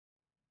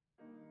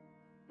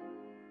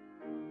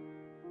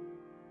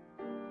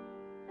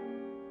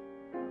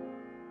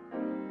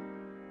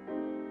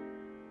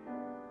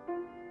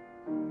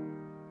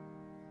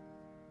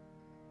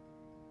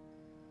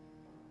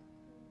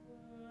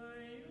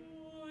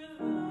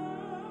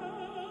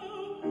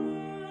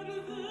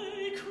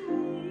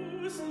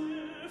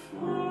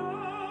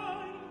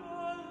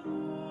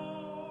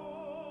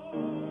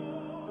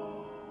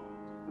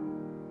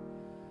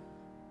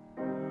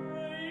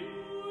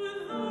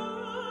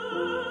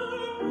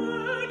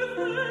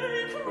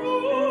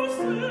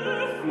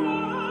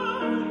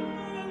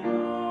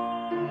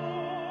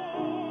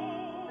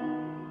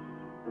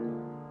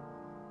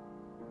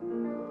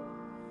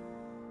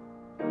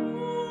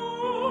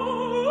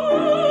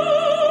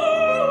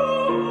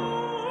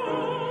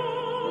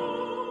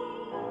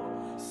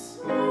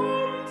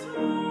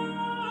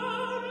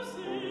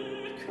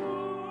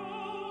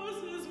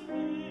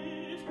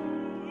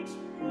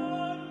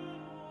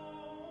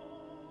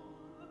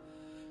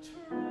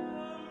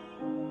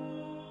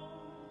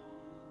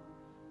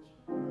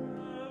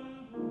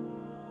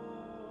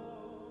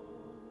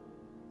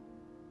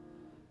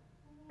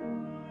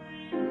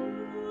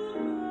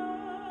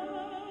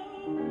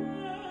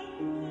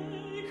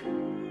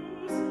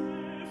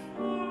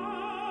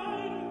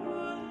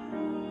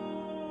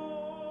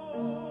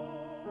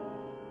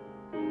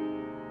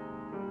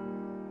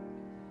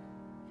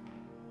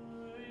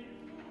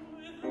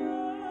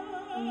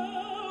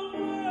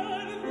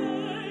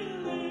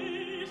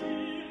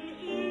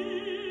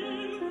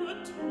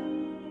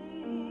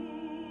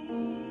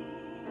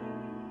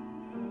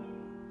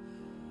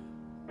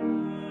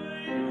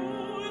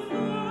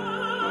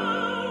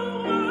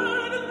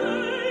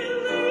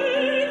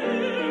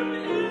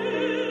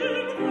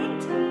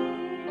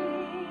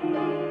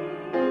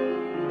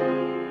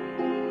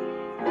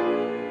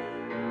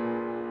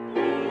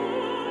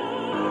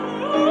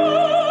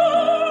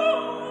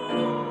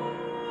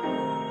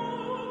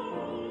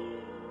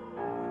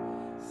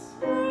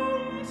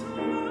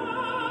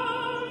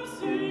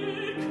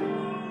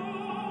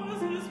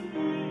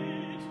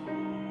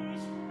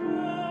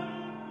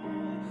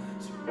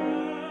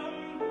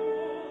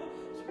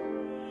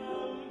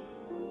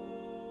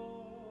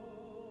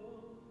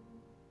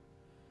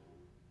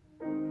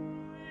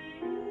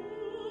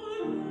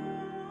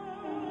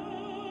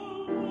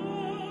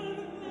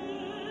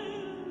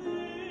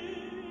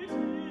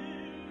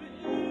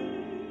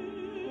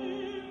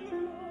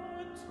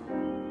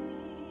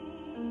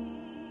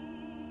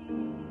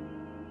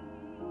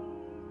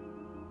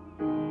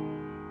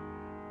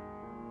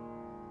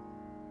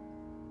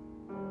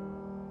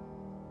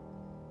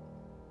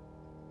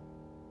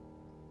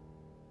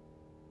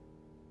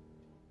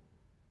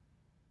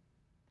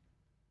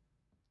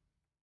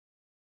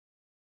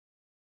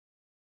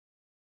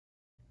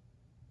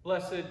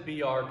Blessed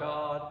be our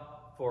God,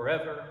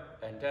 forever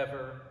and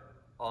ever.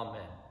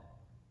 Amen.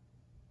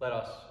 Let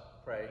us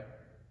pray.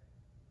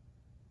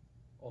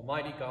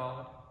 Almighty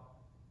God,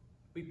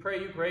 we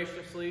pray you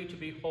graciously to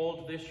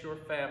behold this your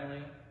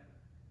family,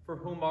 for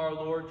whom our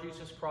Lord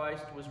Jesus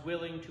Christ was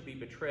willing to be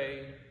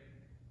betrayed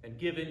and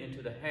given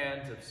into the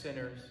hands of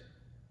sinners,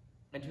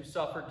 and to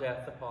suffer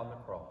death upon the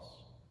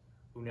cross,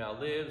 who now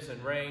lives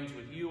and reigns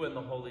with you and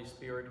the Holy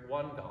Spirit,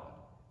 one God,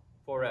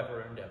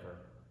 forever and ever.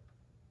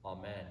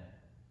 Amen.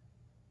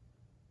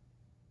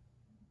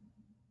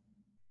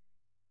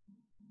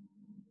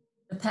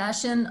 The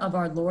Passion of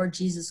our Lord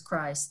Jesus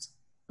Christ,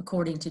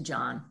 according to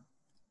John.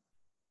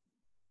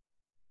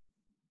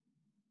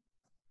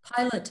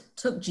 Pilate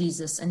took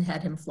Jesus and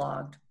had him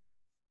flogged.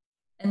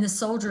 And the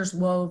soldiers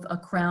wove a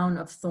crown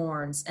of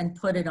thorns and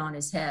put it on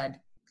his head,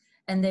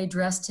 and they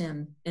dressed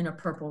him in a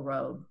purple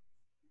robe.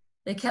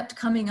 They kept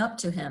coming up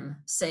to him,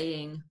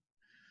 saying,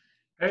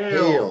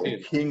 Hail,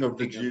 King of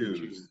the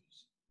Jews!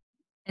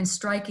 And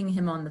striking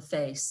him on the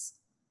face.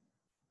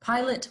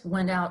 Pilate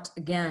went out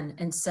again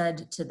and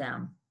said to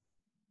them,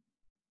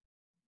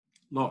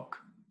 Look,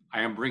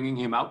 I am bringing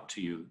him out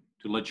to you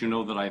to let you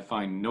know that I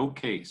find no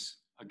case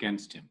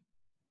against him.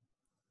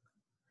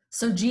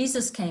 So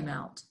Jesus came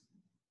out,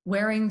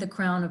 wearing the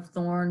crown of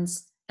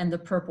thorns and the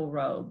purple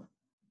robe.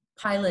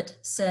 Pilate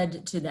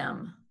said to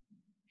them,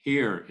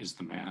 Here is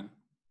the man.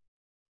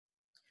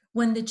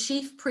 When the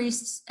chief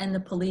priests and the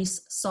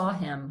police saw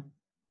him,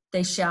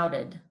 they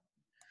shouted,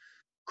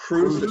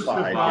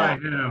 Crucify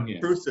him!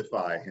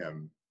 Crucify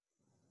him!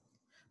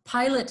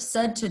 Pilate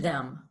said to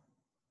them,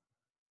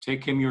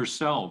 Take him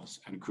yourselves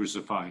and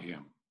crucify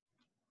him.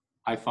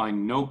 I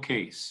find no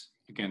case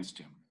against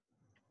him.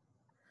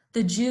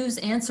 The Jews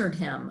answered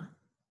him,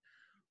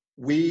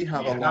 We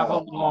have a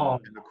law,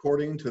 and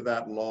according to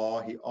that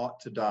law, he ought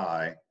to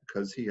die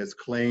because he has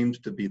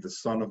claimed to be the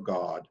Son of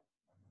God.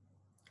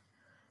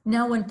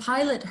 Now when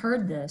Pilate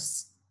heard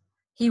this,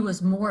 he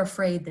was more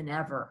afraid than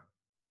ever.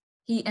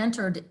 He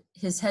entered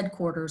his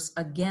headquarters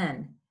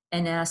again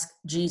and asked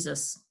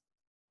Jesus,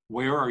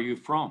 Where are you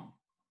from?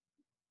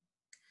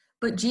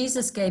 But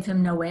Jesus gave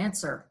him no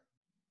answer.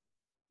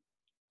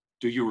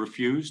 Do you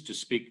refuse to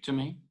speak to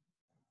me?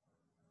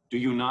 Do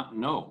you not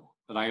know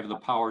that I have the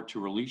power to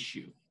release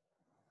you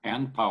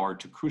and power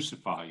to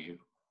crucify you?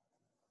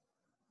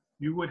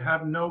 You would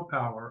have no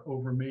power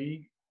over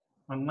me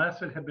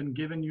unless it had been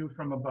given you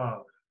from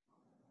above.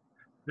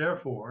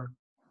 Therefore,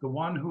 the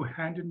one who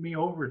handed me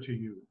over to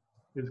you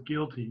is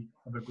guilty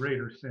of a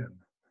greater sin.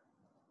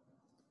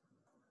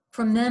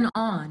 From then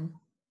on,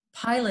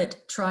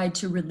 Pilate tried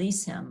to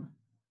release him,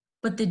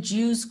 but the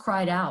Jews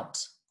cried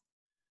out,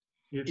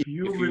 If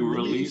you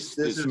release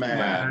this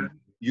man,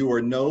 you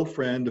are no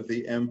friend of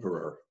the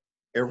emperor.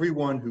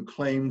 Everyone who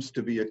claims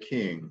to be a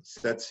king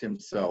sets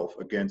himself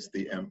against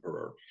the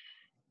emperor.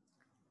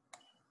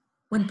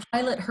 When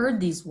Pilate heard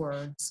these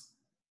words,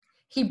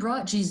 he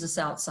brought Jesus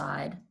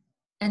outside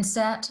and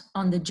sat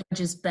on the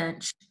judge's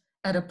bench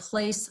at a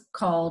place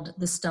called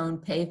the Stone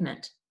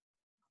Pavement,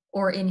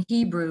 or in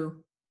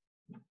Hebrew,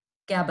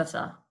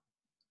 Gabbatha.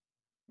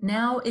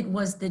 Now it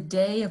was the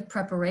day of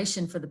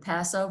preparation for the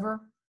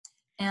Passover,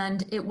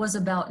 and it was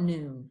about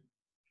noon.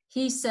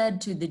 He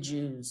said to the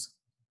Jews,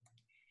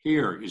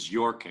 "Here is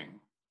your king."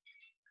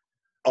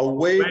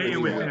 Away Away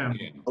with with him.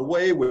 him.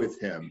 Away with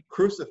him.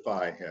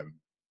 Crucify him.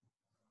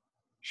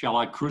 "Shall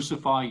I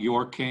crucify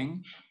your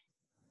king?"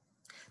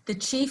 The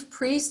chief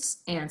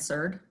priests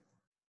answered,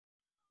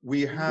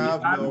 We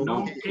have no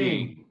no king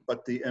king.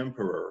 but the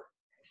emperor.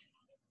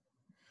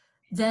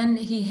 Then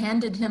he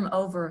handed him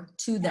over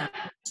to them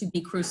to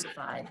be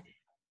crucified.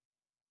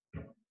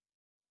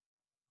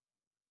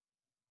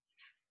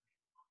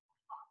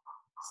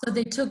 So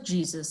they took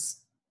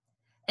Jesus,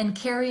 and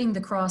carrying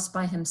the cross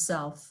by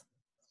himself,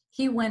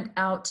 he went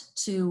out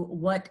to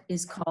what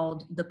is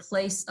called the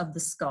place of the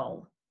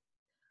skull,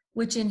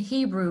 which in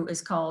Hebrew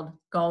is called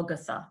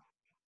Golgotha.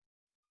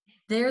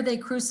 There they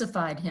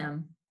crucified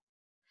him,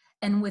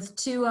 and with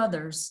two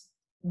others,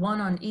 one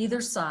on either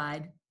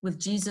side, with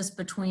Jesus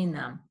between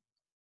them.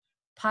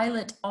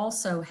 Pilate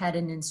also had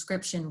an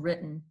inscription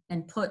written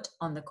and put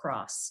on the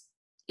cross.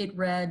 It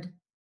read,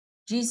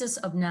 "Jesus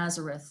of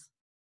Nazareth,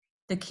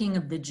 the King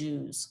of the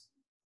Jews."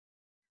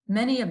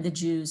 Many of the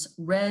Jews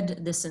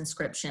read this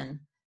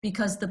inscription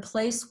because the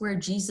place where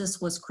Jesus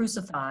was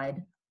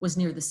crucified was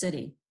near the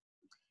city,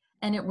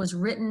 and it was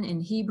written in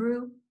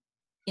Hebrew,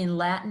 in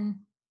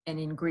Latin, and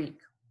in Greek.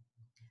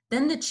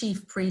 Then the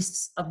chief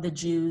priests of the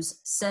Jews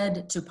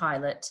said to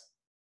Pilate,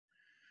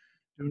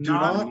 Do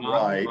not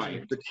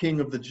write the King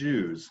of the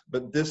Jews,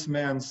 but this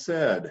man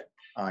said,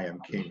 I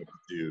am King of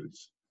the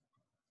Jews.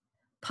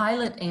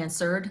 Pilate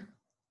answered,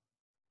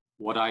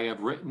 "What I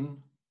have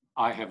written,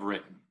 I have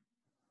written."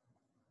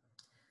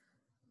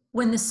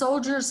 When the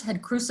soldiers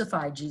had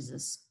crucified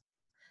Jesus,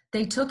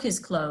 they took his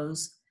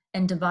clothes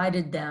and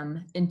divided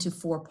them into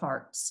 4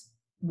 parts,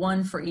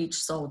 one for each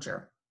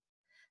soldier.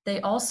 They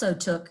also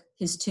took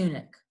his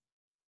tunic.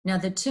 Now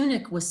the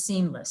tunic was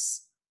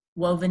seamless,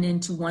 woven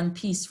into one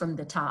piece from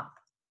the top.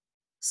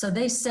 So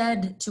they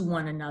said to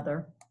one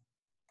another,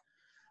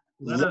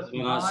 Let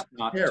us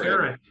not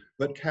tear it.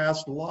 but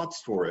cast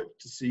lots for it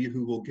to see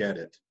who will get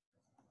it.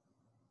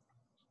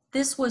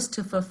 This was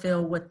to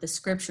fulfill what the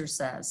scripture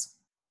says.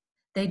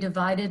 They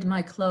divided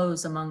my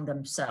clothes among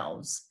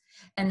themselves,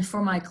 and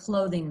for my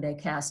clothing they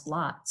cast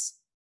lots.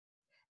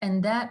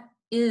 And that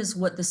is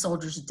what the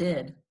soldiers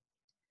did.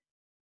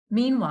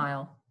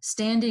 Meanwhile,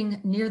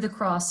 standing near the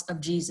cross of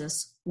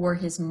Jesus were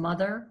his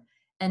mother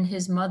and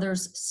his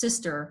mother's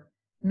sister,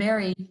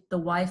 Mary, the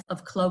wife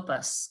of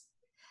Clopas,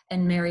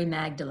 and Mary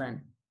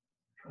Magdalene.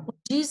 When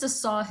Jesus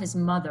saw his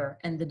mother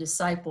and the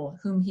disciple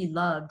whom he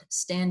loved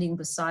standing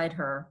beside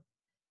her,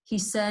 he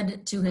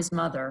said to his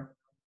mother,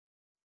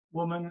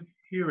 Woman,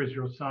 here is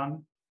your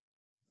son.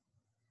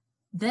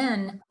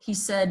 Then he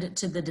said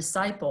to the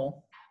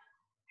disciple,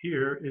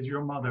 Here is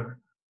your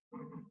mother.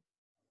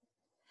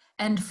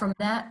 and from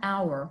that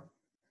hour,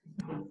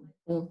 the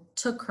disciple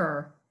took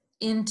her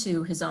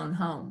into his own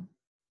home.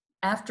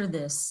 After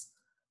this,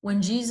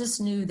 when Jesus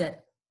knew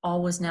that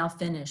all was now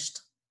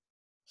finished,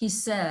 he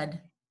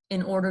said,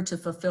 in order to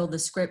fulfill the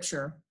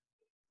scripture,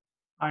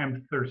 I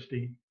am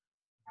thirsty.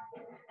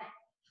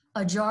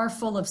 a jar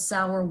full of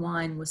sour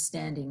wine was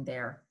standing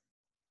there.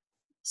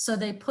 So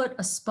they put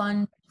a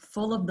sponge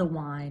full of the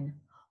wine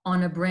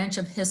on a branch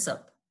of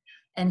hyssop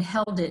and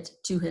held it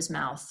to his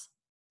mouth.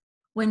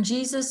 When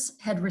Jesus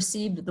had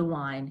received the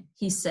wine,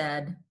 he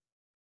said,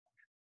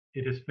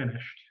 It is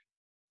finished.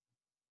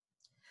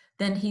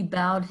 Then he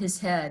bowed his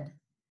head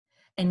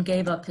and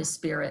gave up his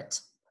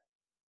spirit.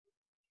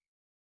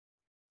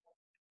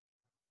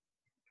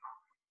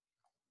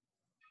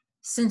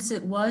 Since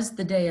it was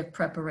the day of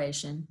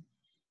preparation,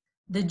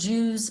 the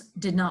Jews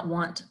did not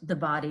want the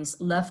bodies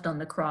left on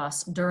the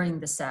cross during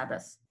the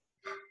Sabbath,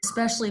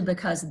 especially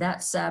because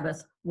that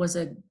Sabbath was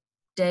a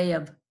day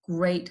of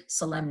great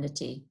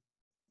solemnity.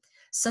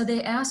 So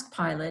they asked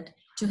Pilate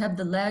to have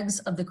the legs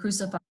of the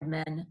crucified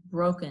men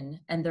broken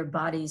and their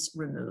bodies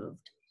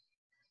removed.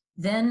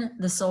 Then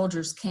the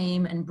soldiers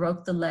came and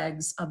broke the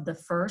legs of the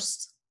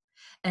first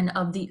and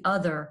of the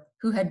other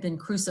who had been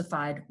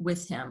crucified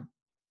with him.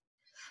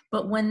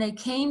 But when they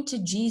came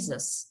to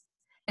Jesus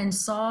and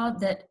saw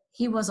that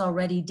he was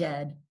already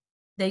dead,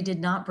 they did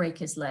not break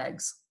his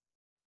legs.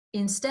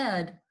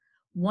 Instead,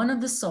 one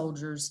of the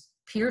soldiers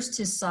pierced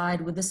his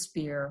side with a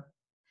spear,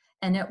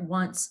 and at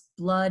once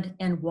blood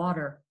and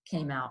water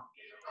came out.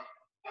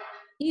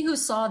 He who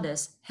saw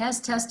this has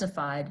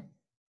testified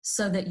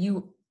so that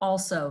you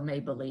also may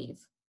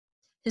believe.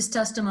 His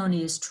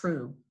testimony is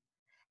true,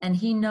 and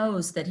he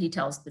knows that he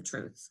tells the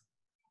truth.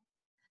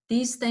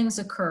 These things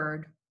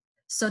occurred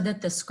so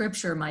that the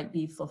scripture might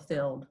be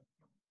fulfilled.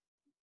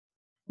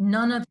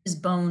 None of his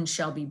bones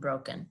shall be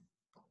broken.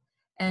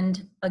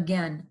 And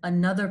again,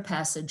 another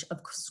passage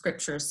of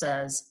scripture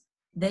says,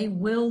 they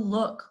will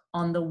look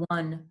on the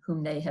one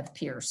whom they have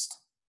pierced.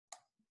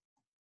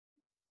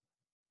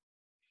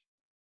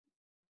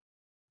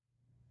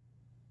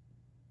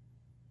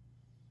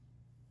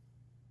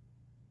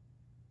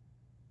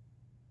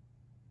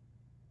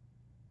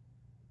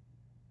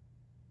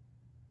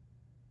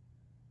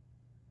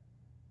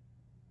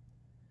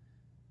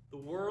 The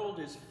world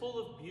is full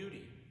of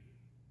beauty.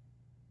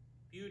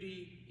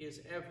 Beauty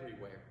is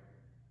everywhere.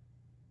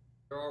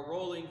 There are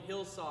rolling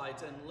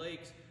hillsides and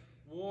lakes,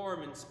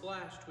 warm and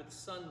splashed with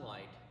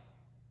sunlight.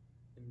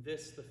 In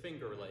this, the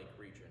Finger Lake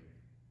region.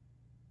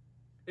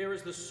 There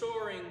is the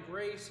soaring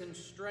grace and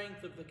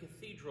strength of the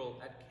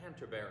cathedral at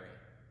Canterbury.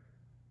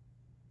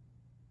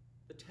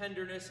 The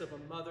tenderness of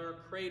a mother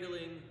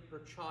cradling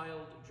her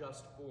child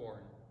just born.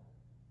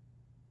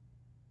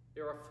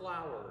 There are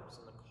flowers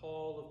and the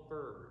call of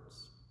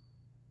birds.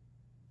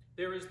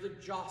 There is the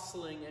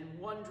jostling and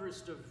wondrous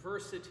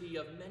diversity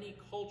of many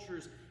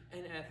cultures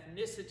and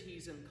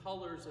ethnicities and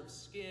colors of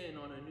skin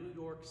on a New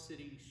York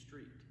City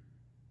street.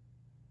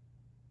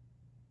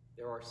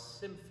 There are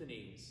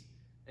symphonies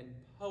and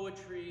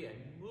poetry and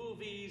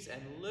movies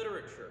and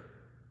literature.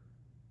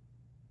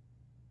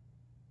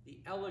 The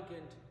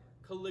elegant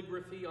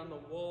calligraphy on the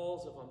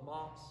walls of a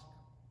mosque,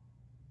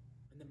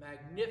 and the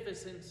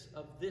magnificence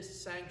of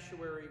this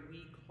sanctuary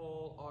we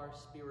call our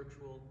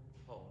spiritual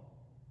home.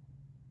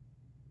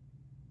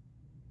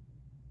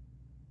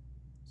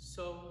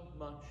 So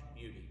much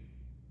beauty.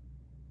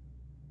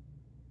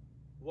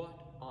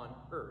 What on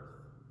earth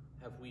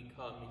have we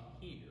come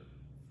here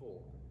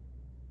for?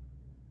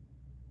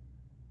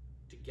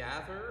 To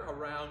gather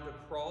around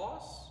a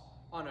cross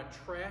on a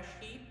trash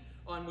heap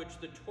on which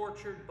the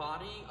tortured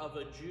body of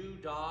a Jew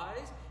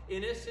dies,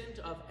 innocent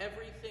of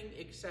everything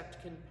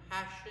except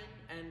compassion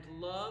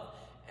and love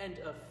and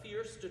a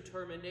fierce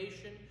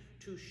determination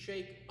to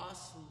shake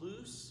us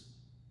loose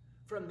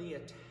from the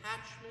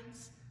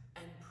attachments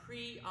and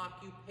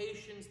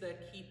preoccupations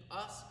that keep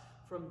us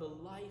from the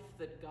life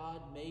that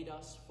God made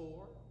us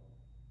for?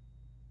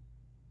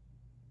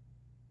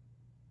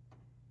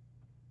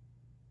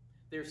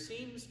 There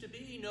seems to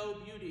be no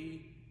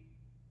beauty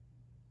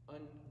on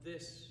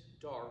this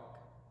dark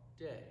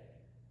day,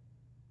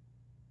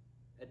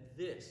 at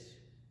this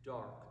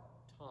dark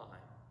time.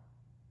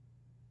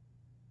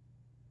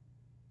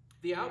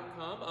 The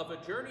outcome of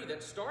a journey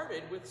that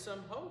started with some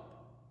hope.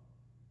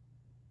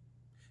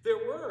 There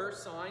were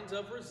signs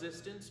of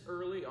resistance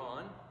early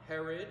on.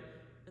 Herod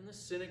and the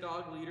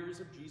synagogue leaders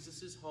of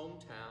Jesus'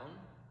 hometown,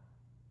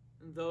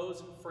 and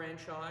those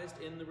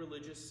enfranchised in the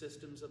religious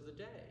systems of the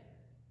day.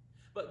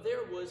 But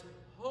there was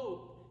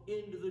hope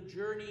in the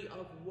journey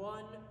of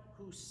one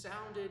who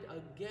sounded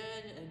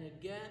again and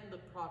again the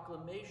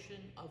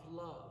proclamation of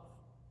love.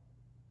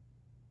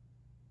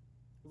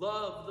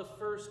 Love, the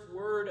first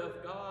word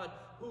of God,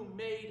 who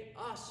made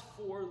us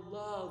for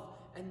love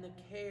and the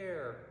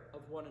care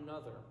of one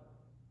another.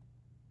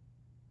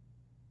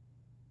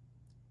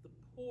 The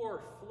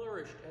poor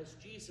flourished as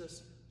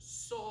Jesus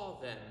saw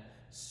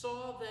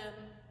them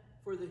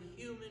for the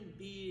human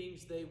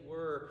beings they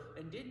were,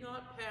 and did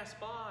not pass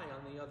by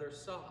on the other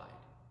side.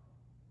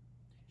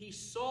 He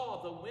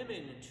saw the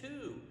women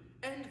too,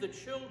 and the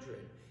children,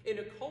 in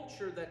a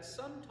culture that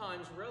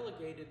sometimes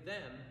relegated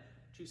them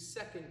to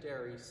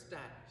secondary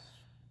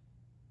status.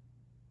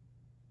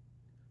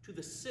 To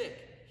the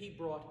sick, he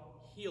brought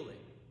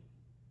healing.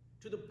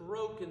 To the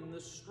broken,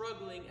 the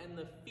struggling, and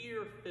the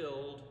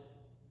fear-filled,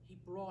 he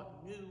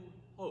brought new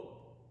hope.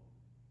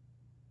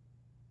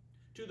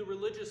 To the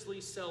religiously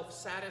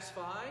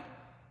self-satisfied,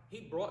 he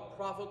brought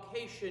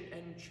provocation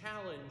and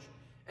challenge,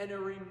 and a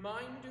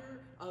reminder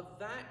of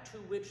that to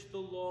which the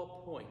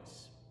law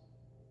points.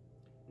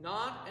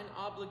 Not an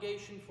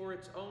obligation for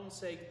its own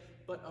sake,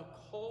 but a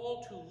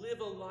call to live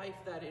a life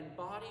that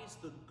embodies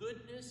the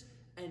goodness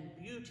and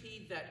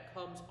beauty that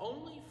comes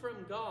only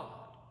from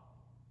God,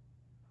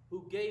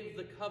 who gave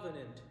the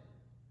covenant.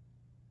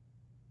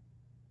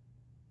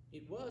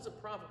 It was a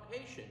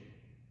provocation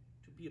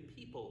to be a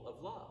people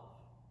of love.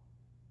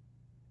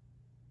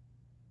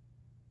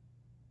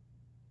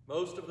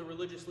 Most of the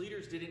religious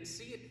leaders didn't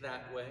see it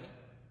that way.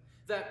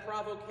 That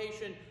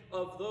provocation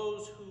of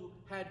those who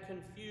had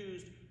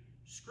confused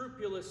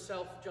scrupulous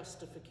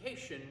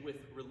self-justification with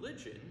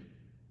religion,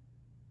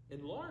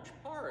 in large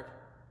part,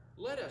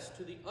 led us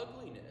to the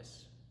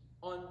ugliness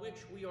on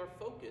which we are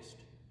focused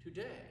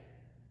today.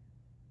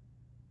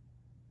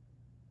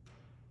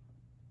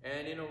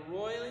 And in a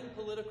roiling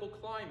political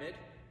climate,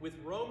 with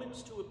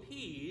Romans to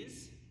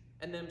appease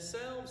and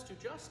themselves to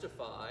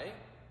justify,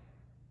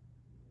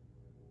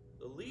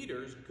 the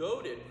leaders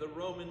goaded the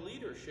Roman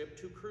leadership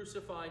to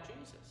crucify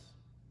Jesus.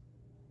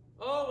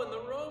 Oh, and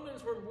the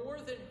Romans were more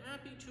than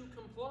happy to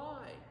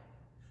comply,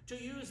 to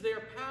use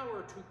their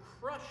power to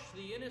crush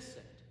the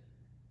innocent,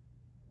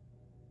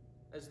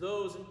 as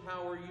those in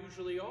power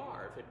usually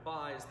are if it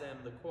buys them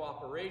the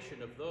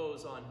cooperation of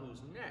those on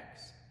whose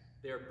necks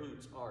their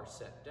boots are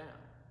set down.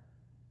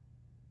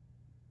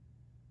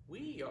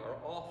 We are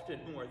often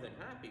more than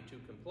happy to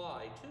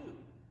comply, too.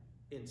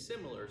 in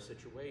similar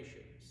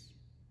situations.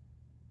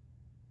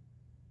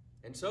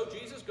 And so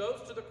Jesus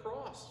goes to the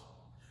cross,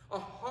 a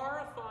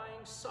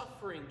horrifying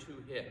suffering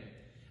to him,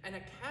 and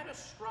a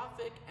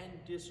catastrophic and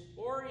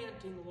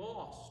disorienting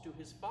loss to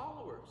his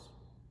followers.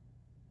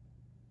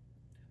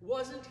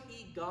 Wasn't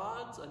he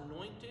God's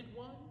anointed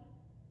one?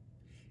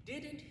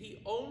 Didn't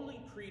he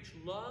only preach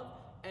love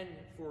and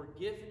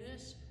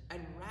forgiveness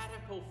and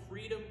radical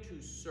freedom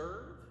to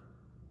serve?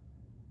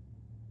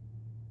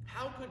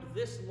 How could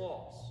this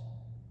loss,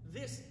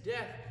 this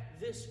death,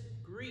 this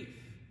grief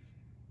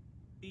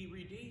be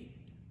redeemed?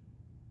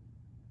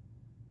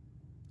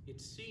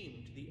 It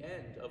seemed the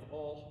end of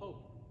all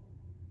hope.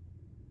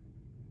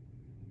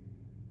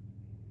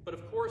 But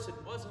of course it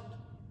wasn't.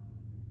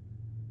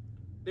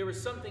 There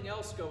was something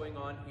else going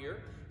on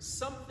here.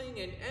 Something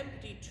an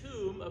empty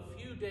tomb a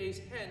few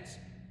days hence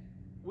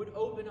would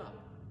open up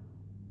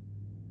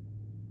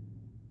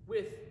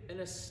with an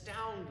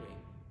astounding,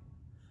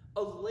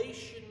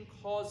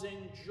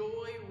 elation-causing,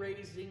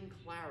 joy-raising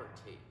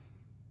clarity.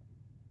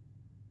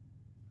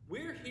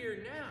 We're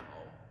here now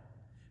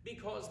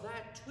because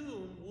that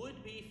tomb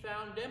would be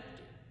found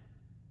empty.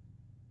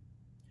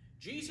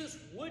 Jesus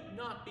would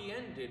not be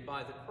ended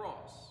by the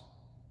cross.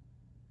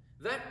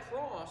 That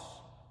cross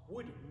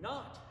would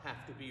not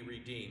have to be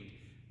redeemed.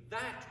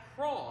 That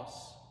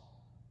cross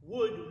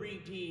would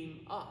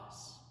redeem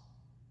us.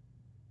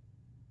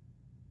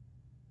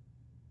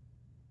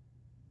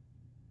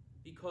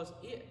 Because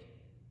it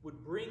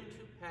would bring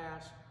to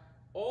pass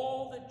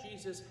all that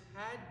Jesus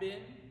had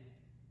been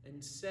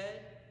and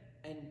said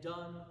and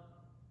done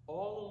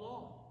all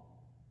along.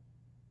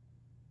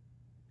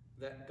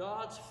 That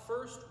God's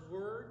first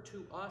word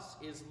to us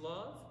is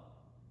love,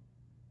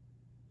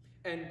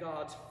 and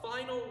God's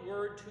final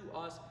word to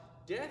us,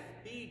 death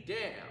be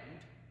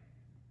damned,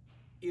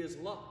 is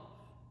love.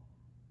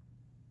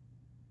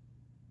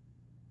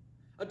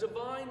 A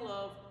divine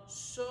love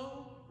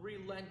so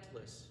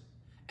relentless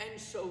and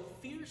so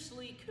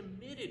fiercely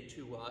committed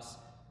to us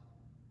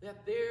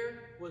that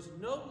there was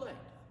no length,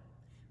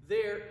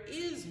 there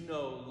is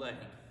no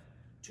length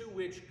to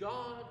which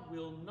God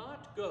will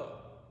not go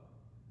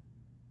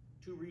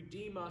to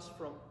redeem us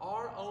from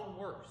our own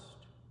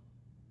worst.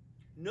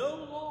 No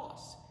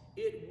loss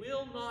it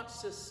will not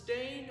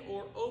sustain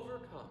or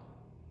overcome.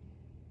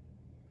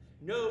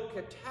 No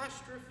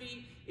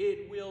catastrophe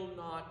it will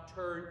not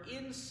turn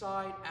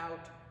inside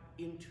out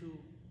into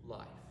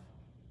life.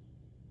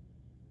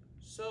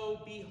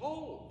 So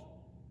behold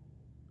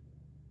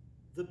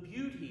the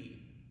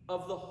beauty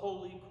of the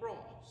Holy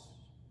Cross.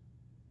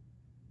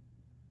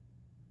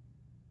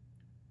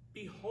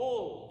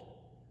 Behold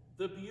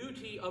the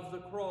beauty of the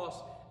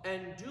cross,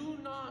 and do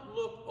not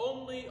look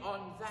only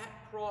on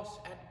that cross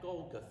at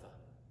Golgotha.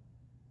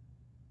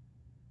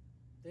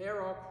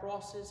 There are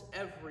crosses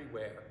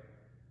everywhere,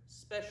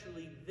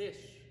 especially this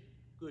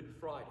Good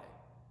Friday.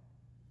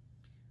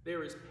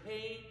 There is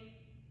pain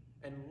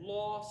and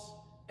loss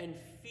and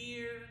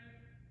fear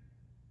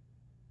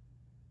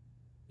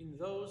in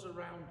those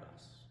around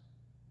us,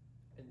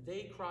 and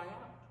they cry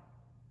out.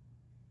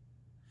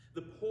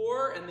 The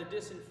poor and the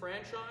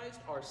disenfranchised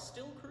are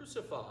still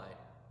crucified.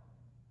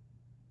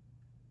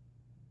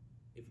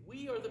 If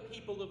we are the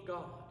people of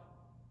God,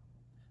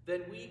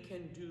 then we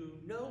can do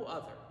no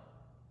other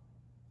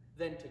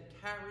than to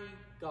carry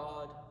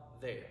God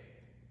there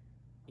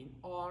in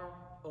our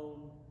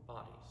own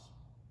bodies.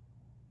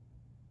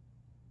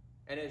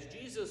 And as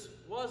Jesus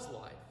was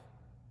life,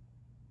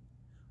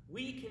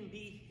 we can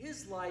be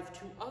his life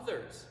to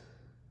others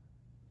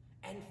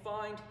and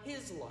find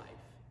his life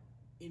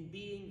in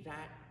being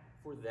that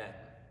for them.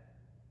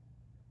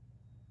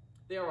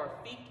 There are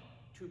feet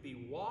to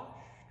be washed,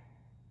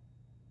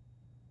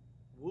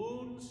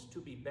 wounds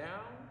to be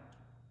bound,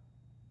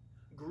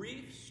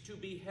 griefs to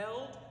be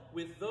held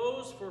with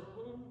those for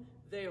whom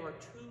they are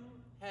too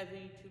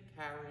heavy to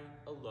carry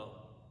alone.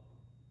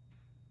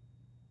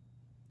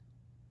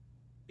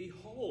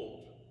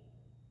 Behold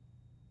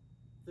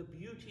the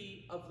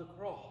beauty of the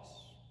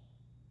cross.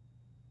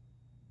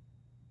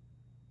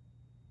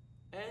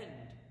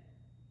 And,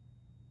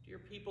 dear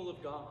people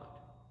of God,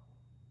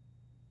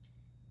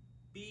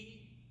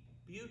 be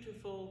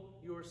beautiful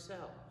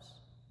yourselves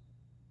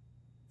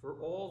for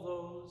all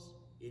those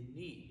in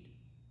need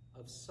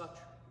of such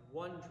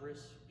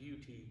wondrous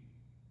beauty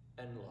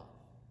and love.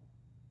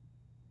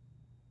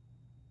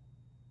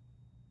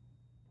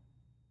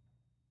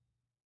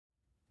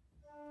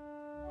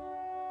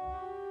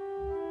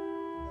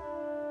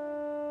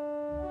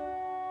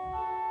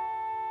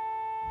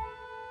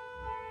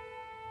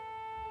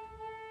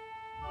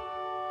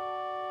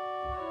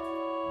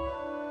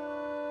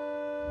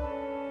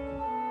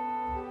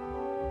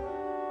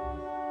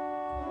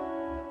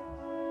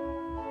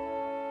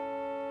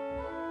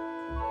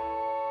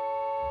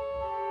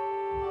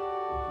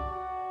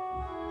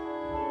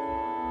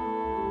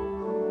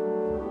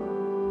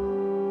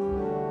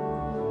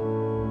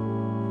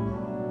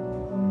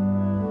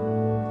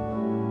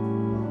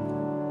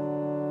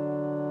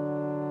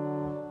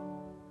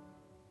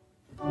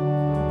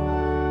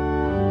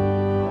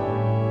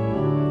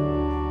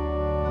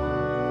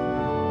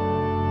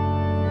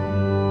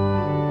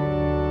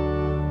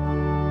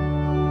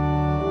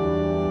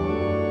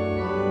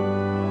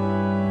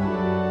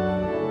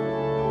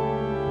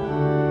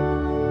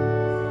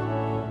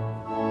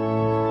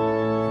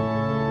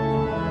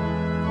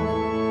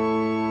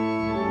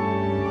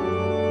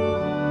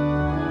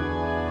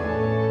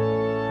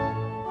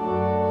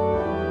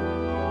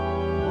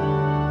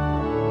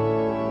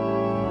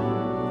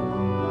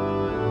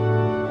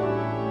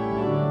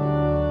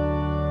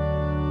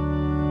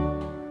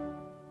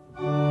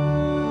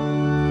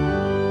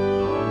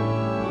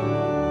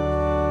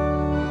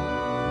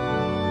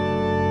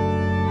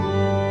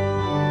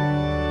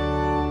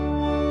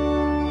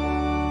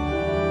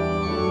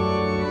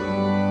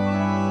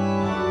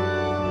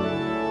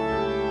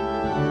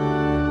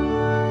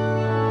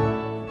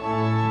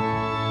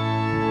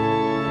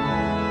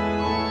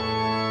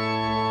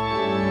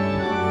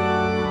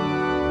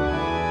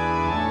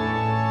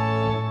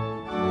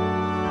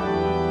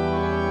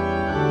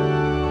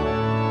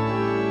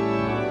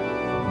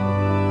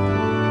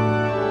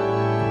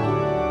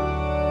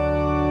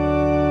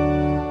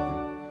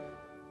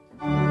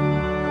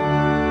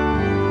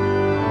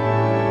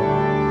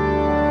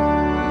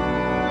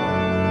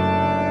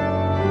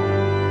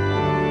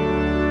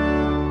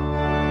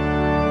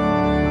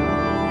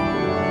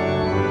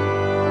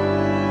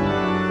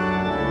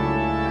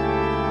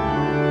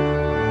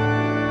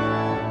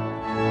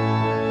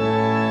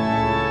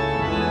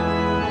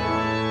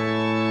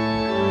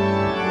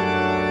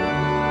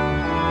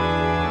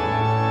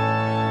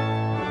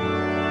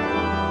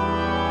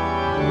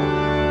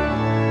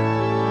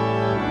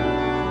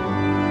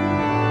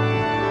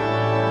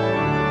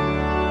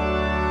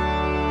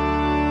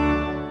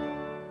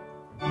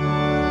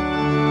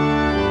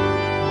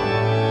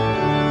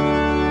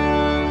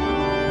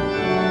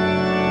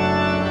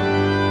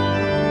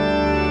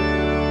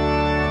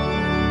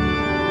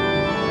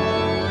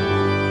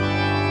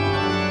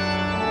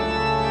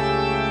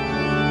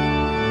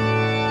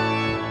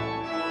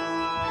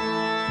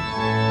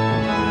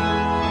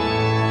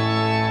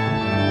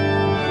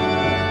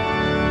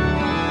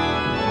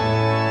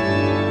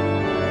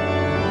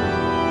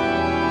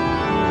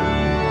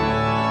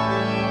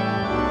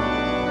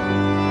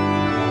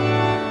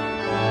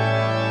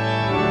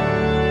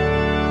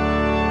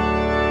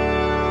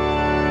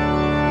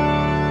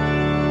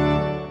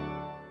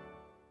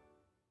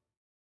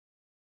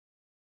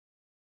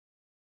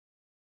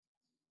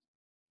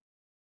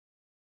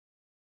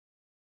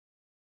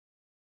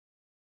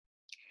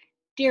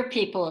 Dear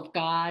people of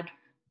God,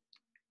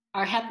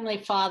 our Heavenly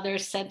Father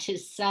sent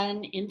his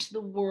Son into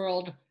the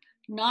world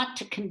not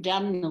to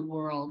condemn the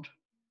world,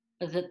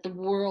 but that the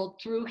world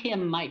through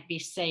him might be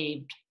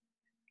saved,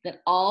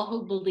 that all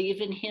who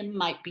believe in him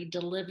might be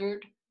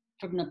delivered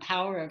from the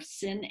power of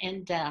sin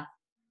and death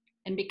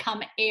and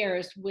become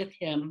heirs with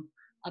him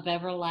of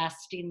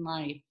everlasting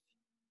life.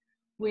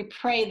 We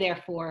pray,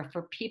 therefore,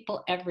 for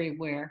people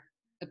everywhere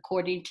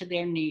according to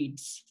their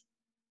needs.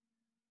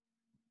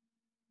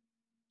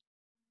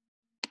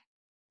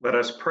 Let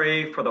us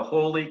pray for the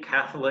Holy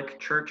Catholic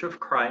Church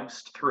of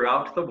Christ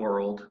throughout the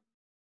world,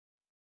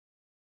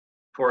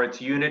 for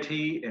its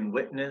unity in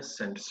witness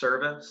and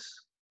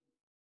service,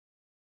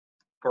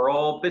 for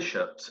all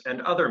bishops and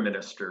other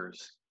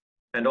ministers,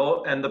 and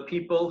the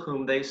people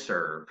whom they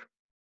serve,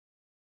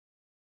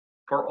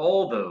 for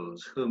all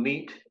those who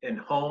meet in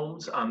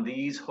homes on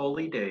these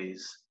holy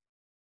days,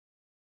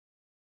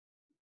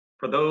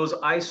 for those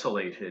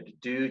isolated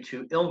due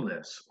to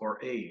illness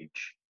or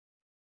age,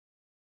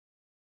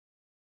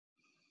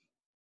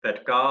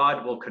 that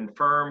God will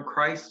confirm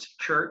Christ's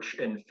church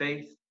in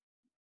faith,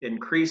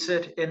 increase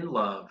it in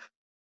love,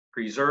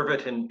 preserve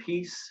it in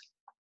peace,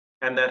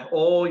 and that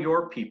all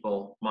your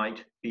people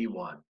might be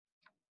one.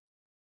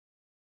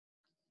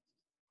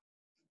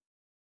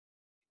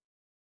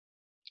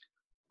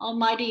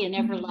 Almighty and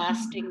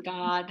everlasting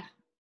God,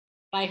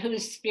 by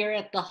whose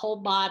Spirit the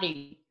whole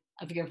body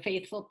of your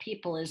faithful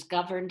people is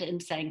governed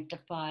and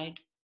sanctified,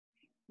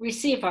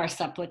 receive our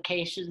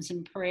supplications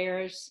and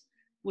prayers,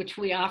 which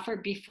we offer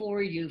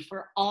before you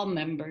for all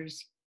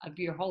members of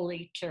your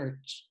holy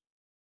church,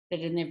 that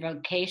in their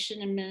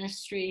vocation and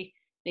ministry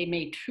they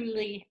may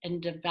truly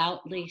and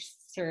devoutly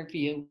serve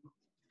you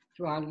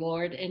through our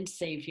Lord and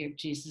Savior,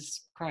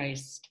 Jesus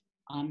Christ.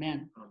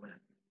 Amen. Amen.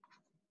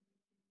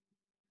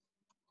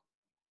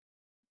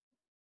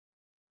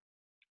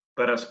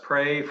 Let us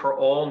pray for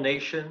all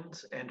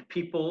nations and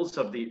peoples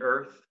of the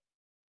earth,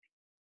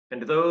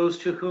 and those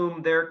to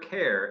whom their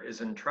care is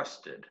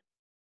entrusted.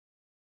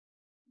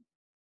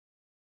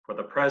 For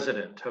the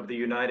President of the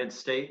United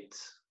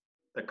States,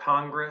 the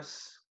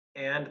Congress,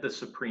 and the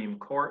Supreme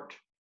Court.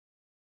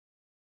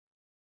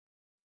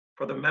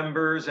 For the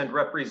members and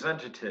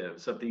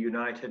representatives of the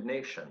United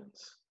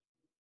Nations.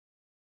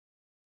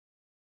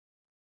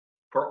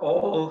 For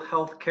all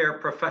healthcare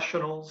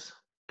professionals,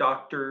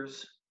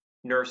 doctors,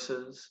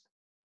 nurses,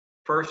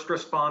 first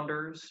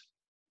responders,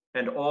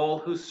 and all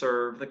who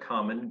serve the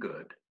common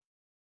good.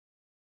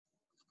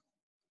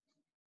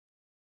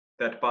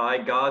 That by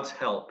God's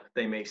help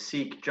they may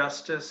seek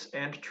justice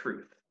and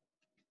truth,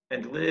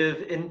 and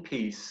live in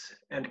peace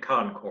and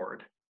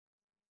concord.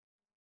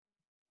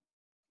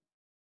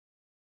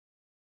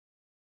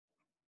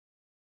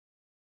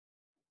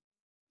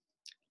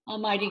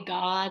 Almighty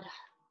God,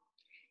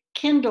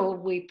 kindle,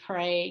 we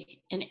pray,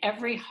 in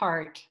every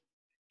heart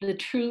the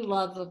true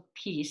love of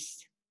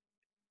peace,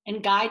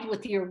 and guide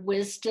with your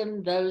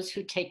wisdom those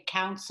who take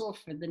counsel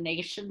for the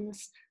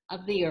nations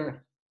of the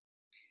earth,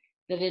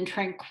 that in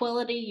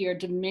tranquility your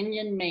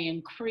dominion may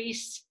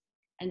increase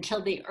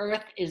until the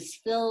earth is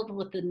filled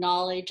with the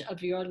knowledge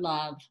of your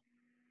love.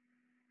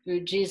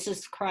 Through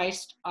Jesus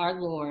Christ our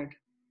Lord.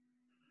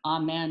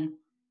 Amen.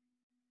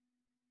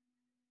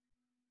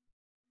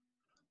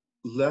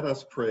 Let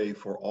us pray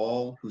for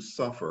all who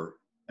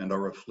suffer and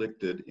are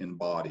afflicted in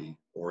body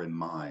or in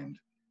mind,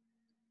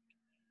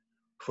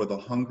 for the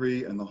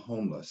hungry and the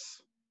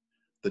homeless,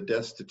 the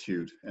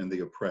destitute and the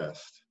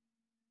oppressed,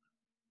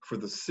 for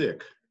the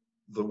sick,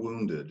 the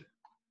wounded,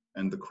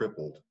 and the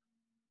crippled,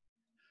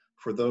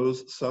 for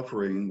those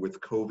suffering with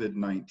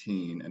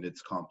COVID-19 and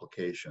its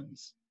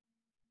complications,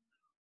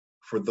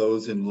 for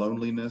those in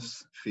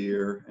loneliness,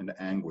 fear, and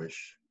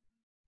anguish,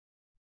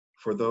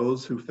 for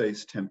those who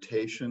face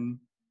temptation,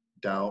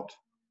 doubt,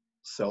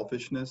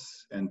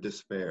 selfishness, and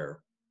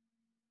despair,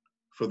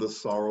 for the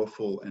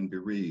sorrowful and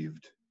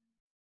bereaved,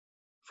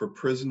 for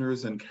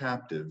prisoners and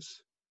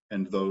captives,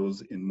 and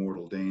those in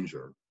mortal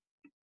danger.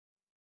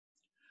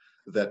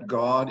 That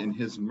God in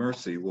his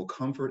mercy will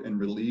comfort and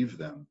relieve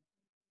them,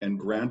 and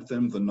grant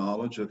them the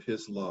knowledge of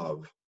his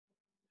love,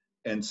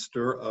 and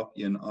stir up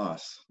in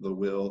us the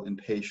will and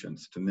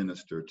patience to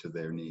minister to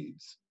their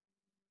needs.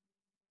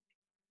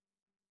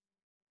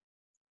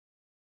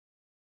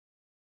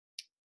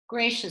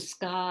 Gracious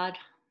God,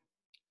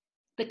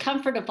 the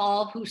comfort of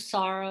all who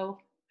sorrow,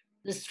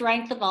 the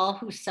strength of all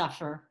who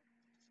suffer,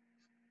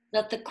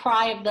 let the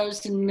cry of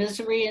those in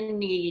misery and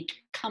need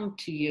come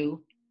to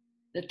you,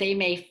 that they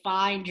may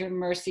find your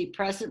mercy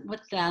present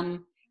with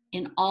them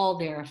in all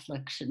their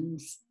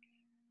afflictions.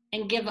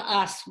 And give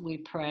us, we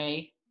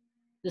pray,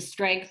 the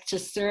strength to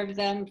serve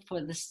them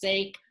for the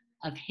sake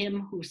of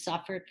him who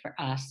suffered for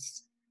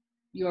us,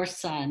 your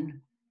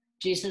Son,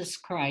 Jesus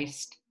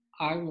Christ,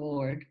 our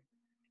Lord.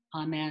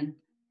 Amen.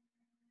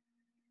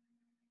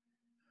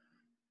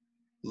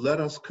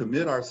 Let us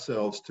commit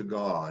ourselves to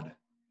God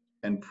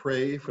and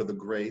pray for the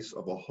grace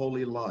of a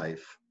holy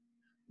life,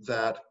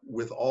 that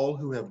with all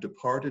who have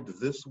departed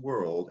this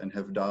world and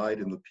have died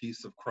in the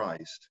peace of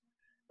Christ,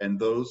 and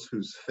those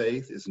whose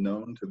faith is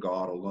known to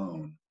God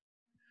alone,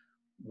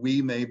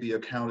 we may be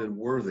accounted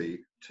worthy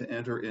to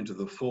enter into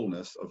the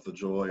fullness of the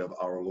joy of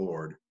our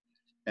Lord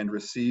and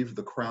receive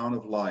the crown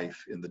of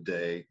life in the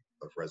day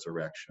of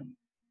resurrection.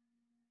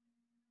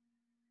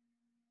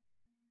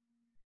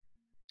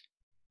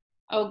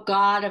 O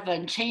God of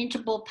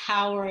unchangeable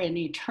power and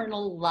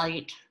eternal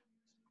light,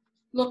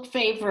 look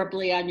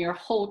favorably on your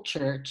whole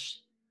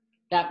church,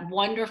 that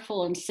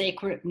wonderful and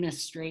sacred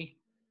mystery.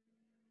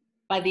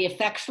 By the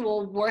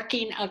effectual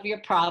working of your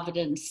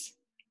providence,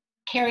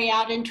 carry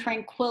out in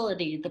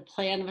tranquility the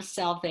plan of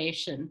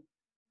salvation.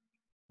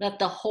 Let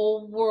the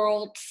whole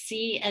world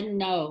see and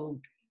know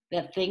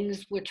that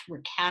things which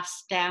were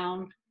cast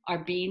down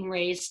are being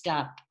raised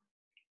up,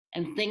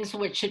 and things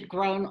which had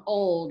grown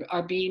old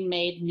are being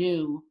made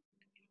new,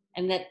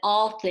 and that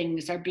all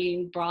things are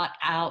being brought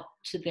out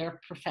to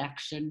their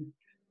perfection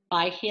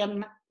by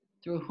him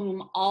through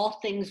whom all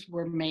things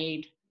were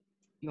made,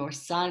 your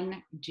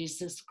Son,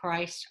 Jesus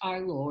Christ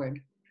our Lord,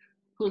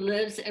 who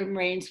lives and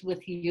reigns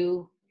with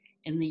you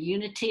in the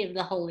unity of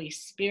the Holy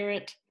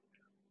Spirit,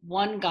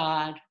 one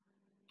God,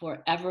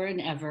 forever and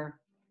ever.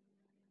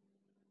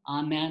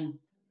 Amen.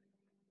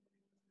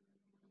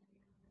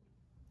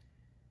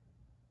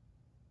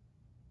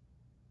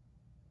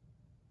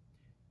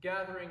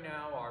 Gathering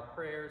now our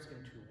prayers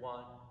into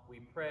one, we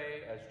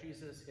pray as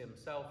Jesus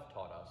himself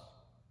taught us.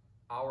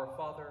 Our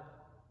Father,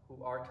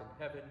 who art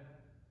in heaven,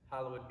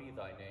 hallowed be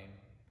thy name.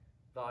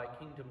 Thy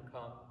kingdom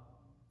come,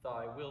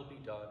 thy will be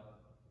done,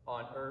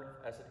 on earth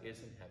as it is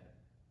in heaven.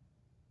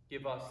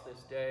 Give us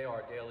this day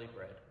our daily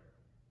bread,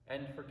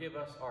 and forgive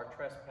us our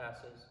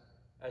trespasses,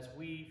 as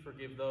we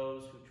forgive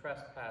those who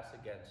trespass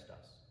against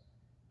us.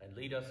 And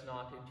lead us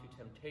not into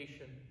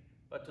temptation,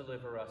 but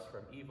deliver us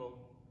from evil.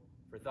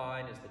 For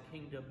thine is the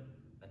kingdom,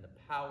 and the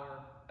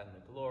power, and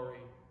the glory,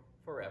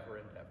 forever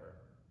and ever.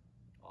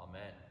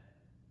 Amen.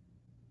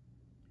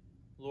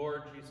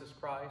 Lord Jesus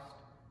Christ,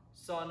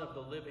 Son of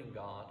the living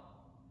God,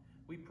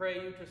 we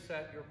pray you to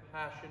set your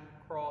passion,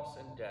 cross,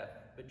 and death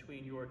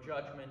between your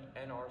judgment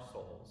and our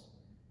souls,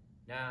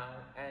 now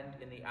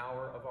and in the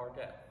hour of our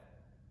death.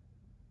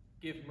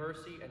 Give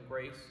mercy and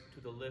grace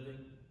to the living,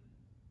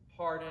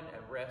 pardon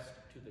and rest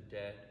to the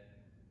dead,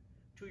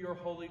 to your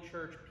holy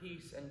church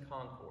peace and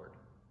concord,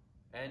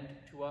 and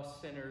to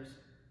us sinners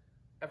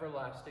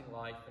everlasting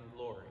life and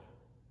glory.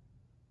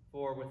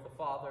 For with the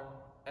Father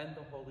and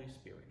the Holy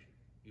Spirit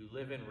you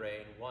live and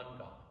reign one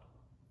God,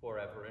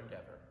 forever and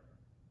ever.